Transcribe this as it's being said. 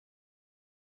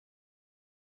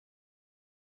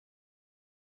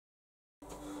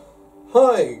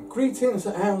Hi, greetings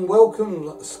and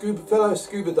welcome fellow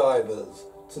scuba divers.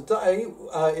 Today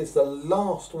is the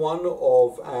last one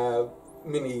of our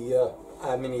mini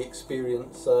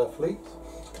experience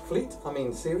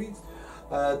series.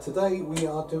 Today we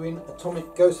are doing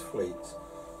Atomic Ghost Fleet.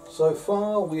 So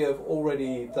far we have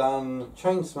already done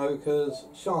Chain Smokers,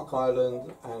 Shark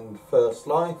Island and First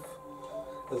Life.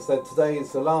 As I said, today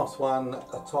is the last one,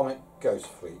 Atomic Ghost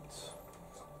Fleet.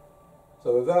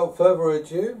 So without further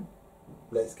ado,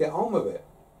 let's get on with it.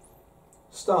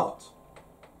 Start.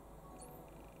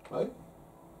 Right?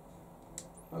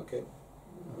 Okay.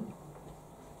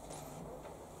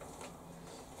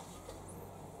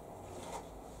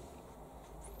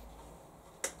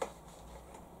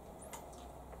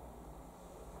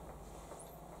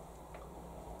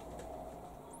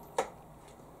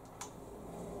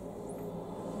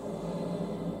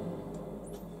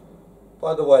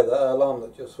 By the way, that alarm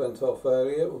that just went off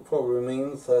earlier probably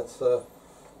means that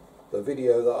the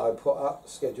video that I put up,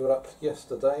 scheduled up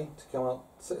yesterday to come out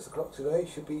 6 o'clock today,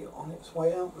 should be on its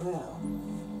way out now.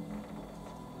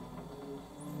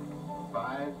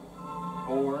 5,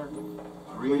 4,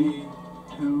 3,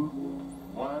 2,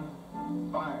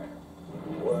 1, fire.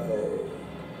 Way.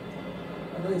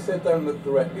 And they said don't look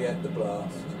directly at the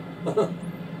blast.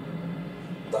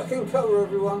 Duck and cover,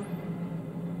 everyone.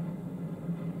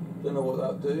 Don't know what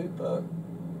that'll do, but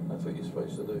that's what you're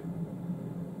supposed to do.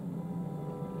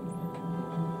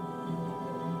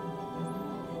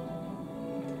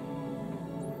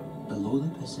 Below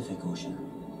the Pacific Ocean,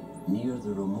 near the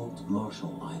remote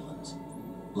Marshall Islands,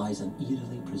 lies an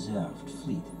eerily preserved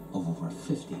fleet of over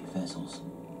 50 vessels,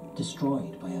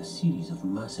 destroyed by a series of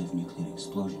massive nuclear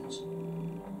explosions.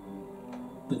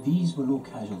 But these were no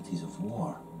casualties of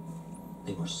war.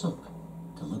 They were sunk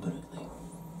deliberately.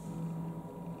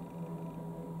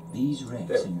 These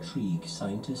wrecks intrigue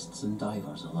scientists and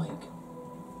divers alike.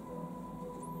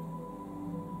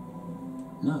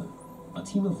 Now, a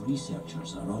team of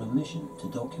researchers are on a mission to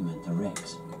document the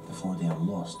wrecks before they are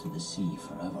lost to the sea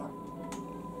forever.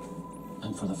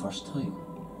 And for the first time,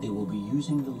 they will be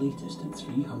using the latest in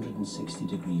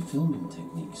 360-degree filming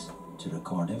techniques to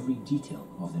record every detail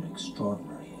of their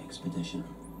extraordinary expedition.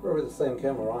 Probably the same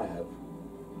camera I have.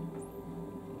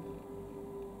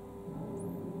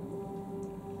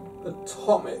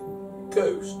 Atomic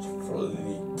Ghost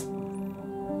Fleet.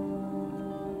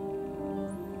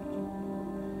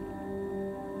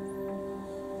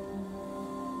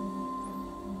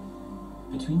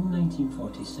 Between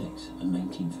 1946 and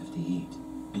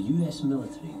 1958, the US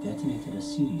military detonated a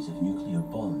series of nuclear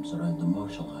bombs around the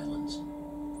Marshall Islands.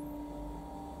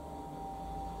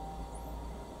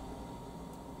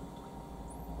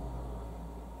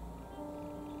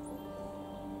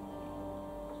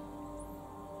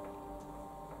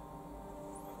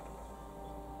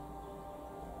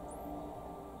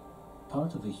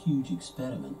 Part of a huge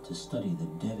experiment to study the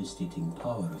devastating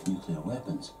power of nuclear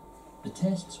weapons, the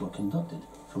tests were conducted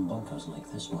from bunkers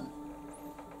like this one.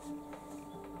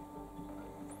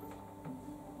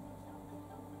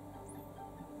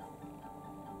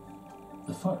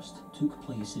 The first took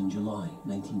place in July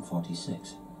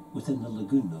 1946 within the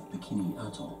lagoon of Bikini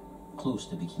Atoll, close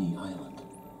to Bikini Island.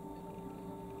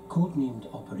 Codenamed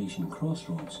Operation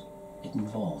Crossroads, it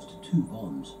involved 2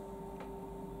 bombs.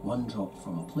 One dropped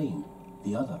from a plane,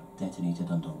 the other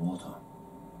detonated underwater.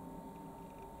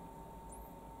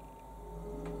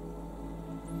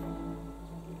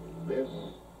 This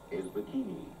is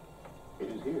Bikini. It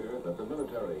is here that the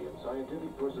military and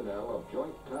scientific personnel of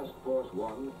Joint Task Force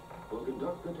 1 will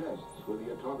conduct the tests with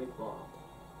the atomic bomb.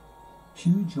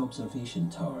 Huge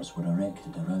observation towers were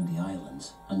erected around the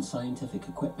islands and scientific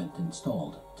equipment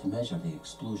installed to measure the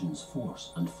explosion's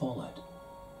force and fallout.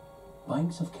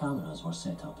 Banks of cameras were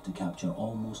set up to capture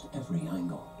almost every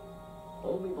angle.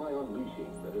 Only by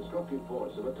unleashing the destructive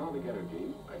force of atomic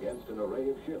energy against an array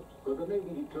of ships could the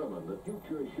Navy determine the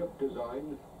future ship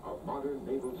design of modern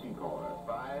naval sea power.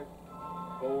 5,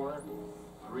 4,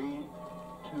 3,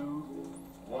 2,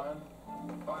 1,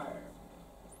 fire.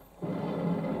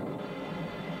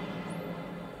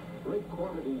 Great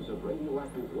quantities of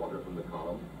radioactive water from the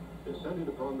column descended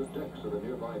upon the decks of the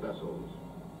nearby vessels.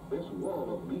 This wall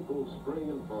of lethal spray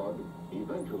and fog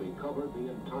eventually covered the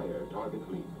entire target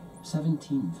fleet.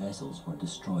 17 vessels were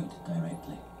destroyed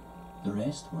directly. The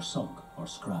rest were sunk or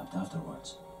scrapped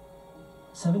afterwards.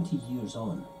 70 years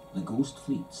on, the Ghost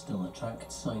Fleet still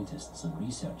attracts scientists and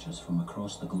researchers from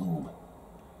across the globe.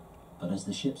 But as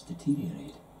the ships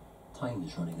deteriorate, time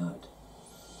is running out.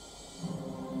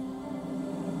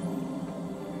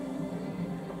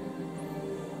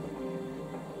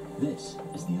 This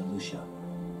is the Aleutian,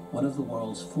 one of the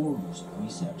world's foremost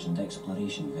research and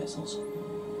exploration vessels.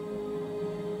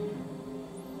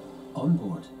 On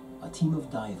board, a team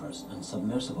of divers and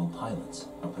submersible pilots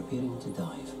are preparing to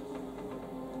dive.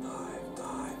 Dive,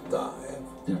 dive, dive.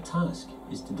 Their task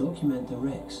is to document the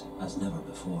wrecks as never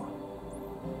before.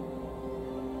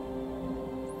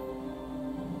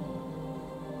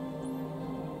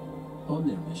 On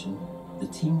their mission, the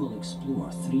team will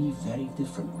explore 3 very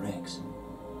different wrecks.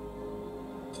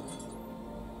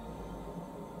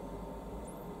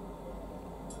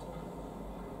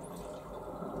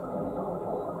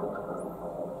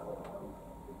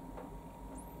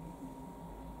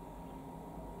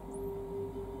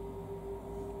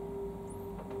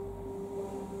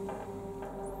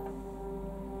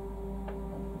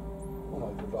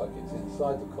 Like it's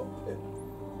inside the cockpit.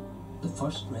 The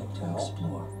first wreck to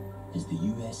explore is the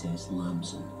USS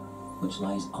Lamson, which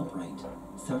lies upright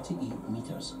 38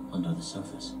 meters under the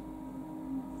surface.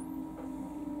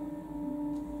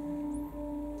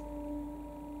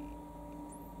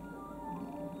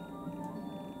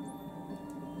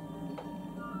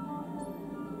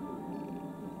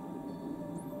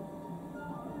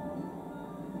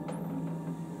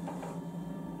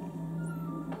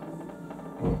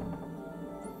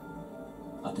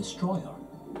 A destroyer,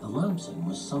 the Lamson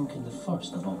was sunk in the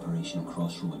first of Operation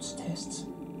Crossroads tests,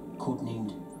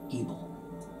 codenamed Able.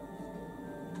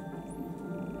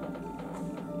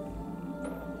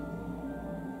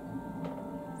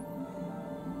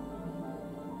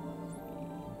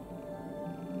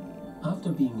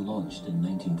 After being launched in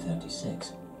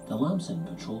 1936, the Lamson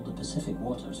patrolled the Pacific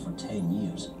waters for 10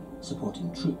 years,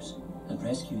 supporting troops and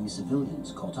rescuing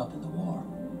civilians caught up in the war.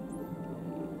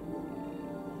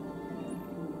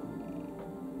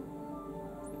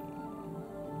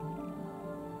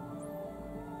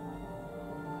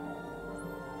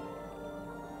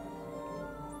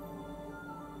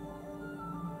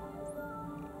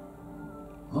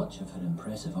 Much of her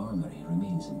impressive armoury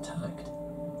remains intact,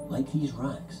 like these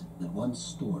racks that once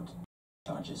stored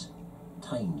charges,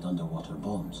 timed underwater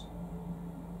bombs.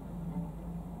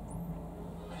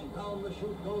 And down the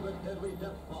chute go the deadly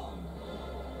depth bombs.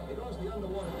 Because the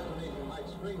underwater detonation might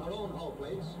spring her own hull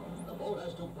plates, the boat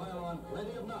has to pile on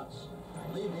plenty of nuts,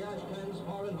 leave the ash cans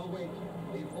far in her wake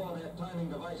before that timing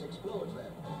device explodes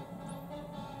them.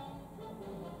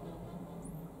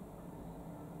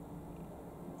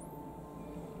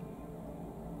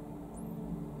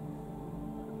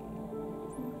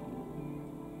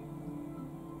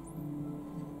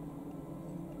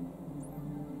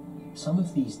 Some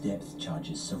of these depth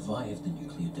charges survived the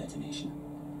nuclear detonation,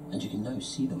 and you can now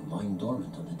see them lying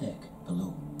dormant on the deck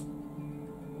below.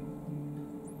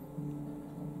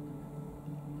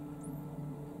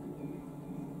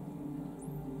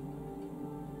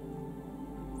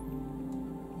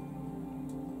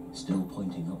 Still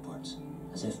pointing upwards,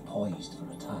 as if poised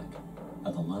for attack,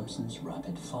 are the Lamson's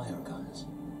rapid fire guns.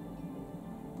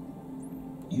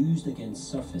 Used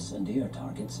against surface and air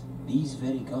targets, these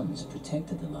very guns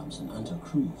protected the Lamson and her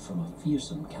crew from a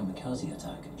fearsome kamikaze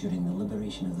attack during the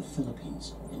liberation of the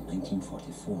Philippines in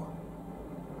 1944.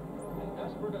 In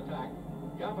desperate attack,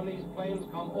 Japanese planes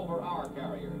come over our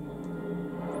carriers.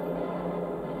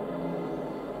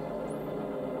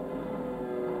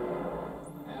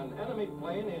 An enemy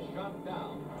plane is shot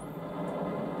down.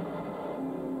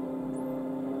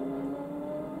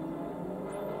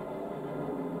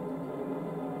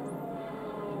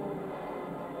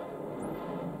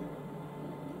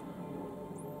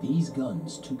 These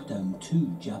guns took down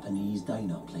 2 Japanese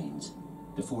dynaplanes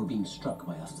before being struck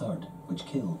by a third, which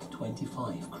killed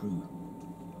 25 crew.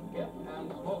 Hit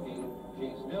and smoking,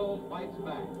 she still fights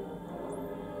back.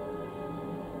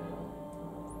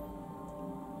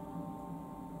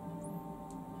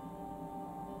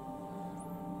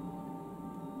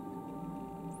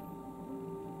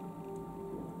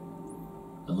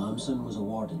 The Lamson was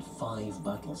awarded 5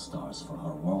 battle stars for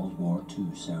her World War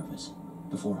II service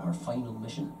before her final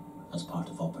mission as part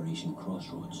of Operation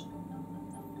Crossroads.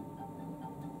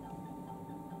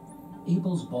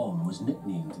 Abel's bomb was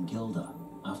nicknamed Gilda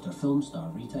after film star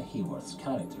Rita Hayworth's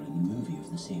character in the movie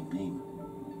of the same name.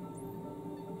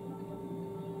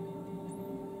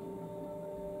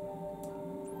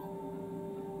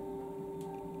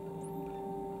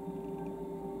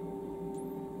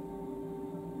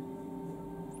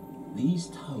 These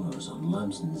towers on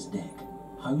Lamson's deck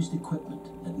housed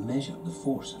equipment that measured the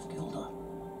force of Gilda,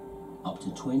 up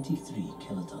to 23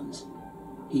 kilotons,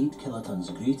 8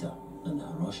 kilotons greater than the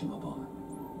Hiroshima bomb.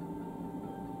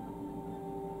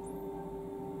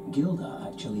 Gilda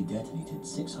actually detonated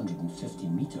 650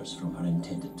 meters from her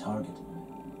intended target,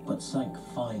 but sank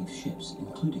 5 ships,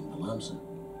 including the Lamson.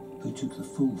 who took the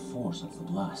full force of the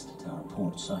blast to her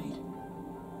port side.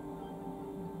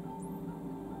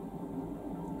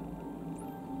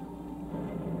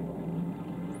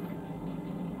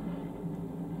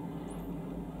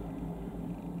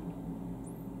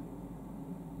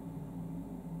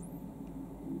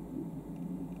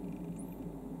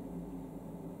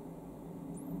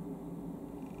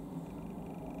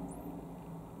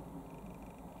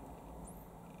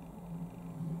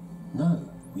 Now,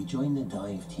 we join the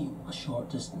dive team a short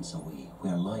distance away,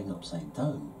 where lying upside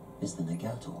down is the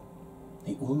Nagato,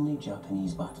 the only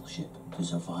Japanese battleship to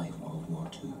survive World War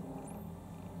II.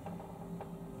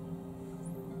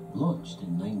 Launched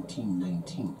in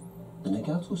 1919, the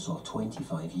Nagato saw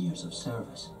 25 years of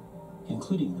service,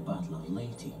 including the Battle of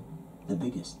Leyte, the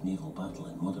biggest naval battle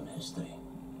in modern history.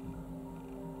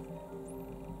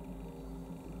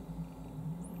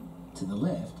 To the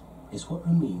left is what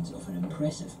remains of an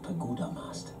impressive pagoda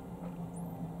mast.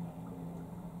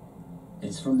 It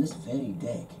is from this very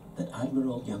deck that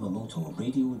Admiral Yamamoto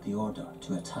radioed the order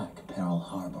to attack Pearl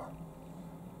Harbor.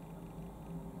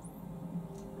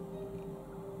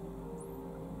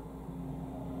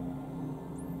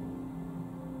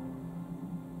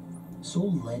 So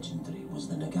legendary was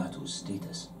the Nagato's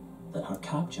status that her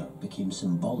capture became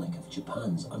symbolic of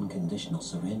Japan's unconditional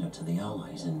surrender to the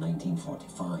Allies in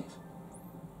 1945.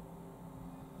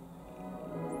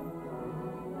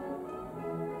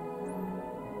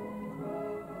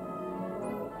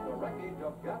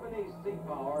 Japanese sea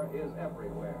power is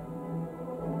everywhere.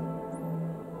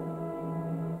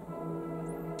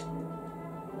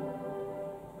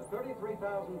 The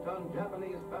 33,000-ton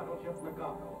Japanese battleship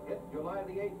Nagato, hit July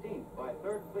the 18th by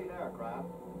 3rd Fleet aircraft,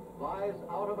 lies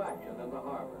out of action in the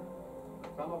harbor.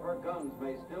 Some of her guns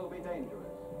may still be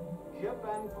dangerous. Ship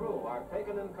and crew are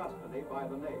taken in custody by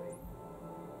the Navy.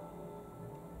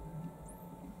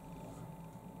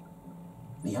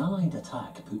 The Allied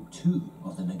attack put 2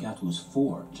 of the Nagato's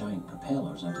 4 giant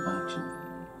propellers out of action,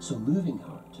 so moving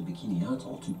her to Bikini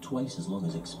Atoll took twice as long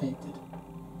as expected.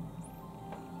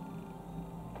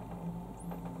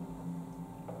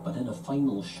 But in a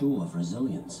final show of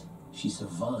resilience, she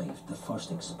survived the first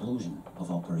explosion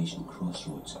of Operation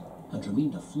Crossroads and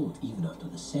remained afloat even after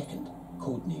the second,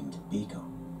 codenamed Baker.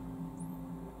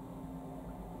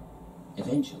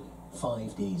 Eventually,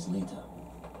 5 days later,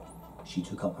 she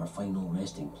took up her final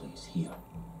resting place here.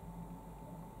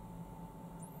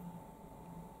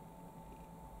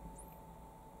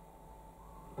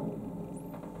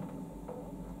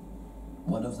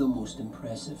 One of the most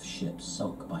impressive ships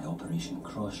sunk by Operation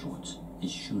Crossroads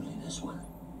is surely this one,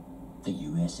 the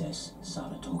USS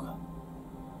Saratoga.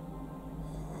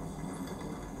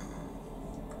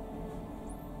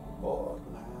 Oh,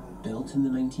 no. Built in the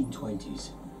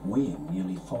 1920s, weighing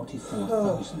nearly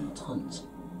 44,000 tons,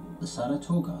 the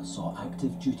Saratoga saw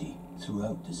active duty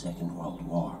throughout the Second World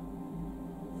War.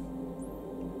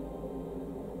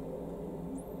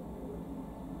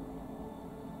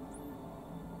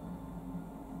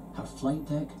 Her flight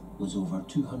deck was over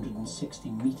 260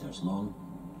 meters long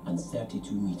and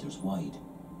 32 meters wide,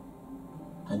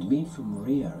 and made from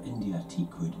rare India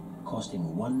teakwood costing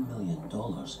 $1 million,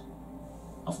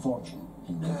 a fortune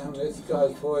in Damn, 1925. this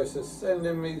guy's voice is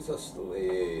sending me to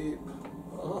sleep.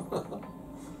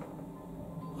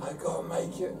 I gotta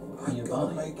make it. I Nearby,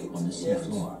 gotta make it on the to the end.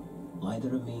 seafloor, lie the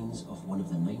remains of one of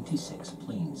the 96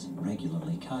 planes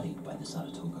regularly carried by the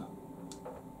Saratoga.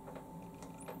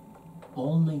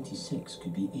 All 96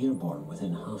 could be airborne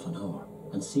within half an hour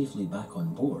and safely back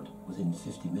on board within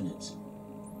 50 minutes.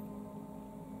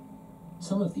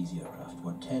 Some of these aircraft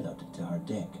were tethered to her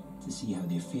deck to see how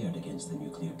they fared against the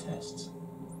nuclear tests.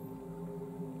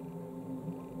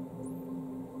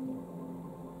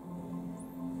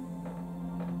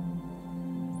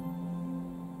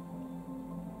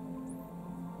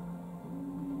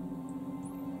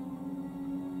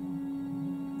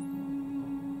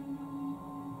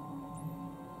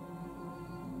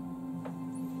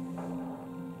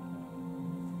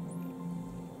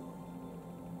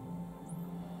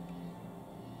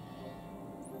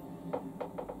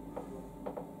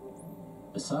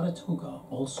 The Saratoga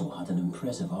also had an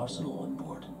impressive arsenal on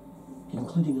board,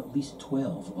 including at least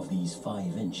 12 of these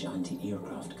 5-inch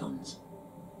anti-aircraft guns.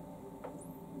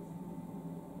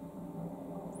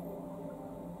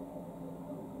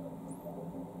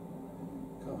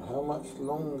 God, how much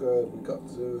longer have we got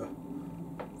to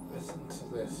listen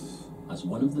to this? As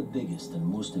one of the biggest and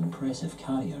most impressive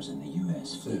carriers in the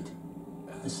US fleet,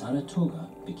 the Saratoga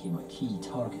became a key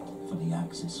target for the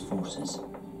Axis forces.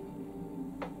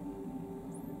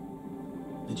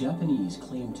 The Japanese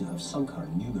claimed to have sunk her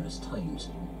numerous times,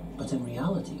 but in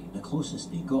reality, the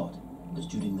closest they got as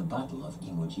during the Battle of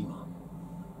Iwo Jima.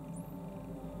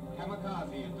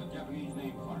 Kamikaze is the Japanese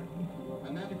name for it.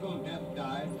 Fanatical death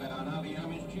dives that are now the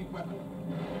enemy's chief weapon.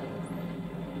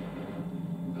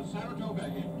 The Saratoga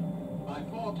hit by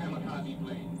 4 kamikaze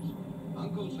planes.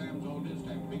 Uncle Sam's oldest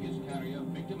and biggest carrier,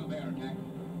 victim of air attack,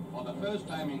 for the first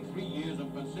time in 3 years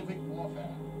of Pacific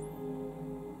warfare.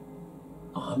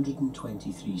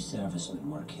 123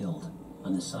 servicemen were killed,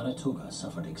 and the Saratoga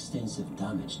suffered extensive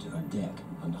damage to her deck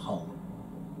and hull.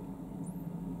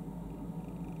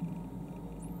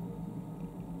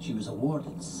 She was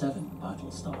awarded 7 battle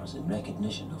stars in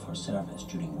recognition of her service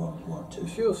during World War II.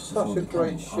 She was such a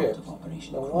great ship.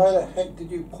 Then why the heck did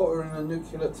you put her in a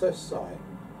nuclear test site?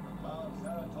 Well,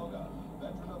 Saratoga,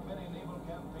 veteran of many naval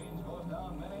campaigns, goes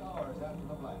down many hours after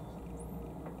the blast.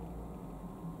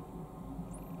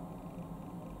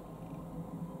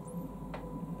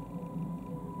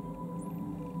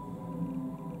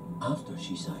 After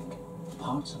she sank,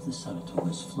 parts of the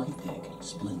Saratoga's flight deck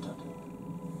splintered.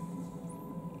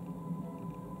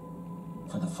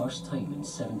 For the first time in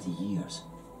 70 years,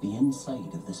 the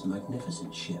inside of this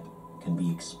magnificent ship can be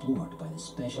explored by the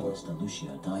specialist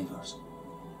Aleutian divers.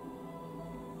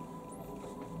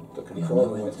 The We are now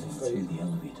controller went entering to through sleep. the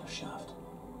elevator shaft.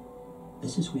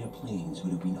 This is where planes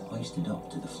would have been hoisted up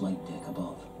to the flight deck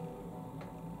above.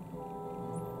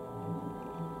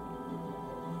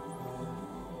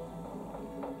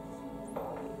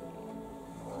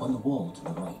 On the wall to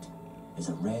the right is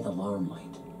a red alarm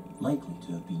light, likely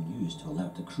to have been used to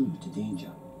alert the crew to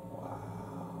danger.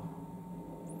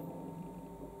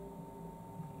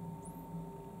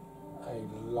 A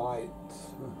light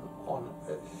on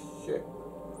a ship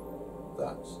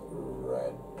that's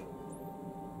red.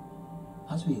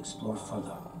 As we explore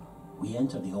further, we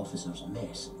enter the officers'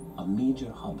 mess, a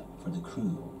major hub for the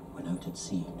crew when out at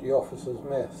sea. The officer's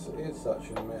mess is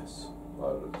such a mess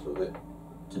by the looks of it.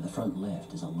 To the front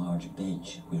left is a large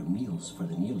bench where meals for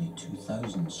the nearly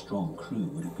 2,000 strong crew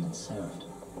would have been served.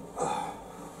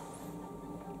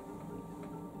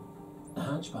 The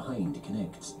hatch behind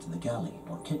connects to the galley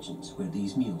or kitchens where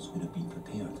these meals would have been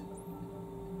prepared.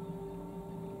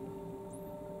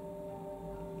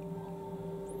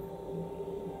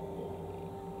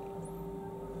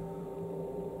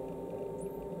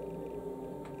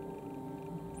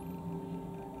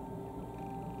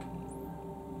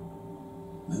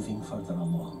 Moving further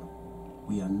along,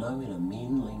 we are now in a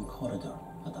mainline corridor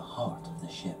at the heart of the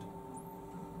ship.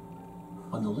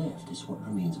 On the left is what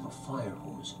remains of a fire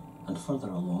hose, and further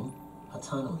along, a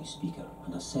tannoy speaker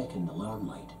and a second alarm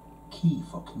light, key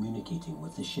for communicating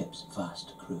with the ship's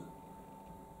vast crew.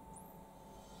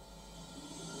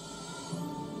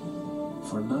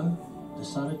 For now, the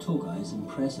Saratoga is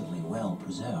impressively well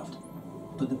preserved,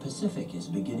 but the Pacific is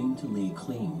beginning to lay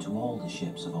claim to all the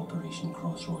ships of Operation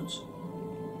Crossroads.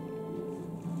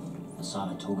 The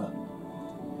Saratoga,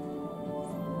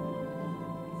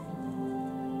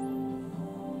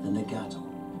 the Nagato,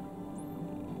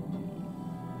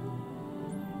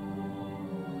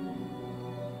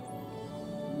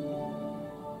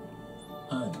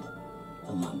 and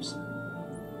the Lamson.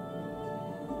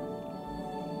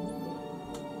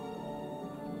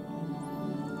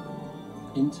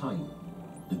 In time,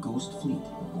 the Ghost Fleet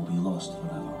will be lost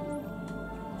forever.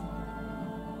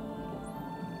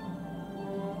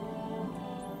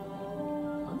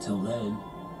 Until then,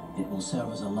 it will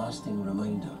serve as a lasting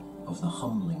reminder of the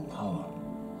humbling power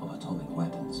of atomic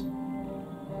weapons.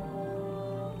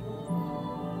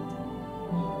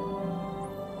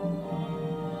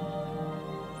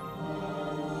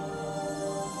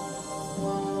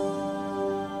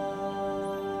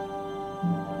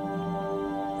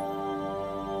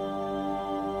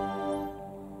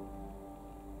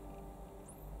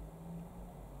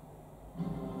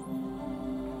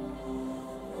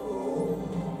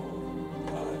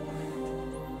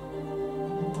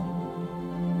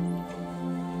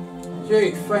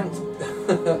 Gee, thanks.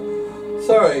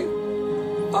 Sorry,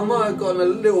 I might have gotten a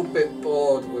little bit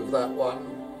bored with that one.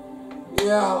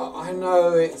 Yeah, I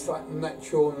know it's like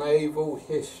natural naval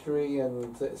history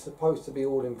and it's supposed to be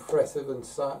all impressive and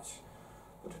such.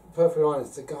 But to be perfectly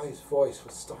honest, the guy's voice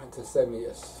was starting to send me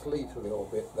to sleep a little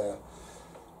bit there.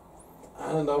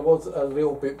 And I was a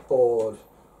little bit bored.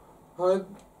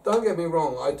 Don't get me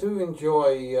wrong, I do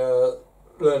enjoy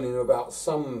learning about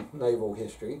some naval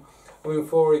history. I mean,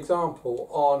 for example,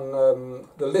 on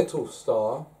the Little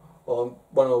Star, on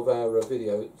one of our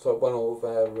videos, so one of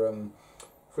our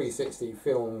 360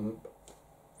 film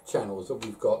channels that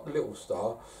we've got, Little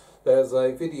Star, there's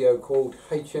a video called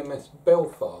HMS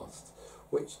Belfast,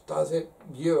 which does it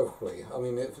beautifully. I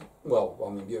mean,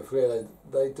 beautifully,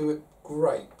 they do it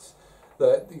great.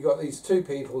 that you got these two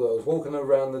people that was walking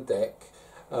around the deck,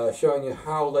 showing you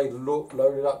how they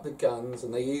loaded up the guns,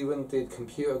 and they even did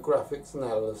computer graphics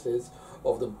analysis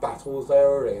of the battles they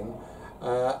were in.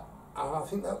 I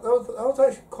think that was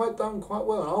actually done quite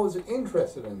well, and I was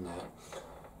interested in that.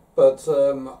 But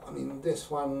I mean, this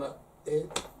one,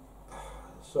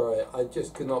 sorry, I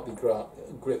just could not be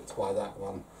gripped by that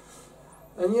one.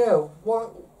 And yeah,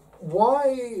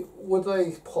 why would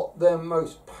they put their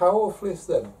most powerfulest,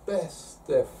 their best,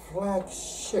 their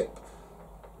flagship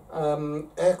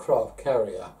aircraft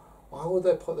carrier? Why would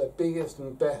they put their biggest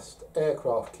and best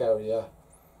aircraft carrier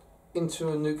into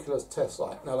a nuclear test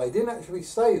site? Now, they didn't actually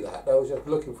say that. They were just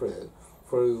looking through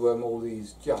all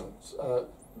these junks.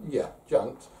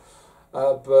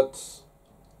 But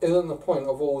isn't the point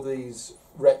of all these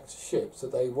wrecked ships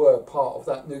that they were part of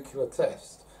that nuclear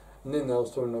test? And then they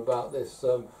was talking about this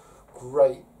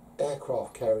great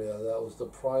aircraft carrier that was the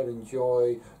pride and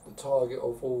joy, the target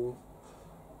of all.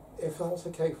 If that was the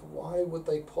case, why would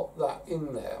they put that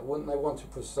in there? Wouldn't they want to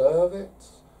preserve it?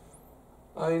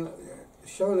 I mean,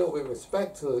 show a little bit of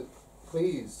respect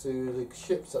please, to the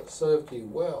ships that served you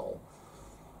well.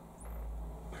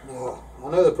 I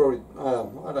know they're probably,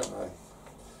 I don't know.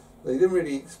 They didn't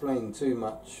really explain too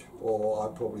much, or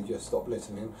I probably just stopped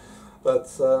listening. But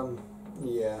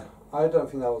yeah, I don't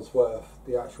think that was worth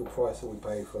the actual price that we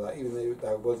paid for that, even though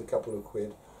that was a couple of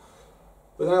quid.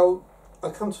 But now, I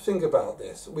come to think about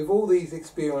this, with all these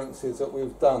experiences that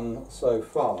we've done so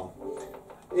far,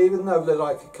 even though they're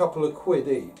like a couple of quid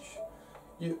each,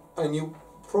 you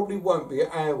probably won't be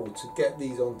able to get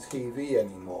these on TV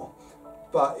anymore.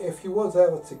 But if you was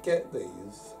able to get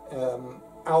these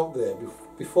out there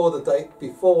before the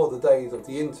days of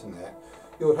the internet,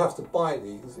 you would have to buy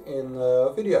these in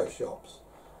video shops,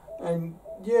 and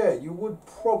yeah, you would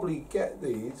probably get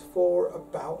these for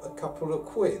about a couple of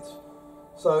quid.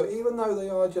 So even though they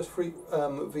are just free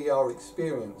VR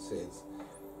experiences,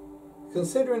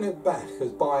 considering it back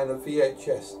as buying a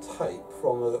VHS tape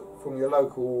from your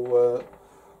local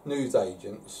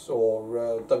newsagents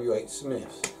or WH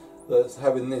Smiths that's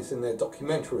having this in their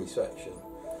documentary section,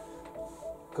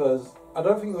 because I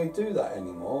don't think they do that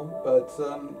anymore. But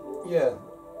yeah,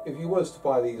 if you was to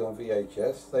buy these on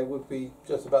VHS, they would be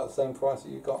just about the same price that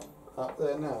you got up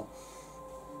there now.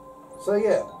 So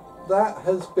yeah, that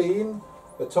has been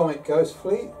Atomic Ghost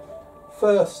Fleet.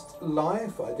 First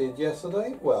live I did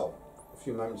yesterday, well, a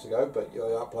few moments ago, but I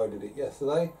uploaded it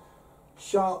yesterday.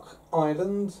 Shark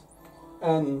Island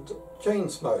and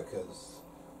Chainsmokers.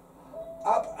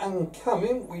 Up and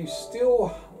coming, we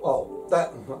still, well,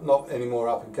 that not anymore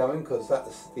up and coming, because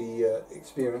that's the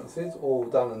experiences all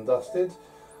done and dusted.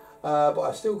 But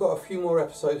I still got a few more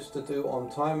episodes to do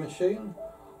on Time Machine.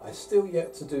 I still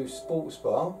yet to do Sports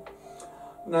Bar.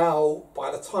 Now, by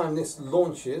the time this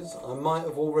launches, I might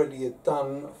have already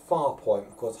done Farpoint,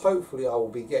 because hopefully I will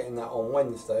be getting that on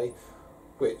Wednesday,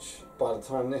 which by the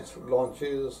time this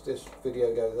launches, this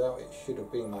video goes out, it should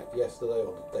have been like yesterday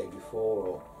or the day before,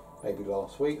 or maybe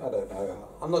last week, I don't know.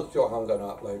 I'm not sure how I'm going to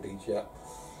upload these yet.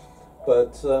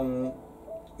 But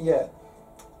yeah,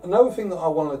 another thing that I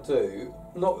want to do,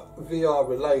 not VR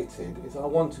related, is I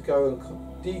want to go and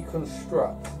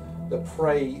deconstruct the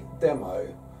Prey demo.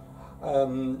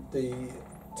 The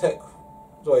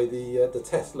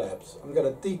test labs. I'm going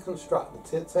to deconstruct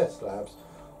the test labs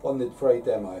on the Prey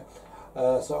demo.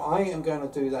 So I am going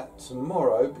to do that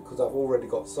tomorrow, because I've already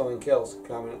got something else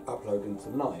coming uploading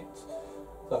tonight.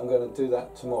 So I'm going to do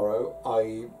that tomorrow.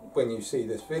 When you see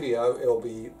this video, it'll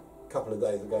be a couple of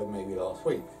days ago, maybe last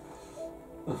week.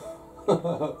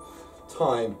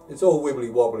 Time. It's all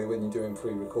wibbly wobbly when you're doing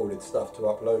pre-recorded stuff to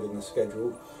upload in the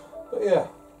schedule. But yeah.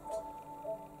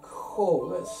 Cool,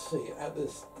 let's see, at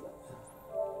this,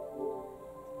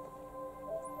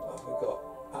 what have we got,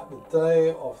 at the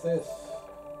day of this,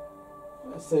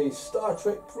 let's see, Star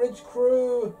Trek Bridge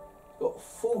Crew, got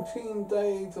 14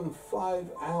 days and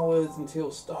 5 hours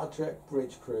until Star Trek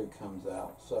Bridge Crew comes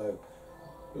out, so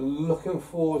looking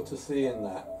forward to seeing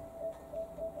that,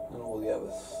 and all the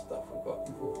other stuff we've got.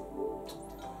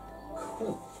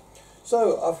 Cool.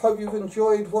 So, I hope you've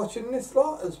enjoyed watching this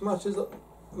lot as much as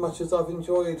I've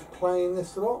enjoyed playing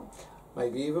this lot,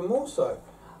 maybe even more so.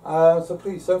 So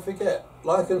please don't forget,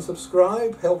 like and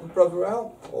subscribe, help a brother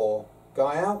out, or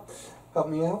guy out, help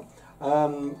me out.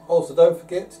 Also don't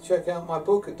forget to check out my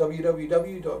book at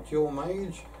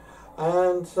www.dualmage,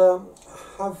 and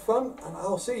have fun, and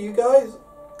I'll see you guys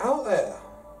out there.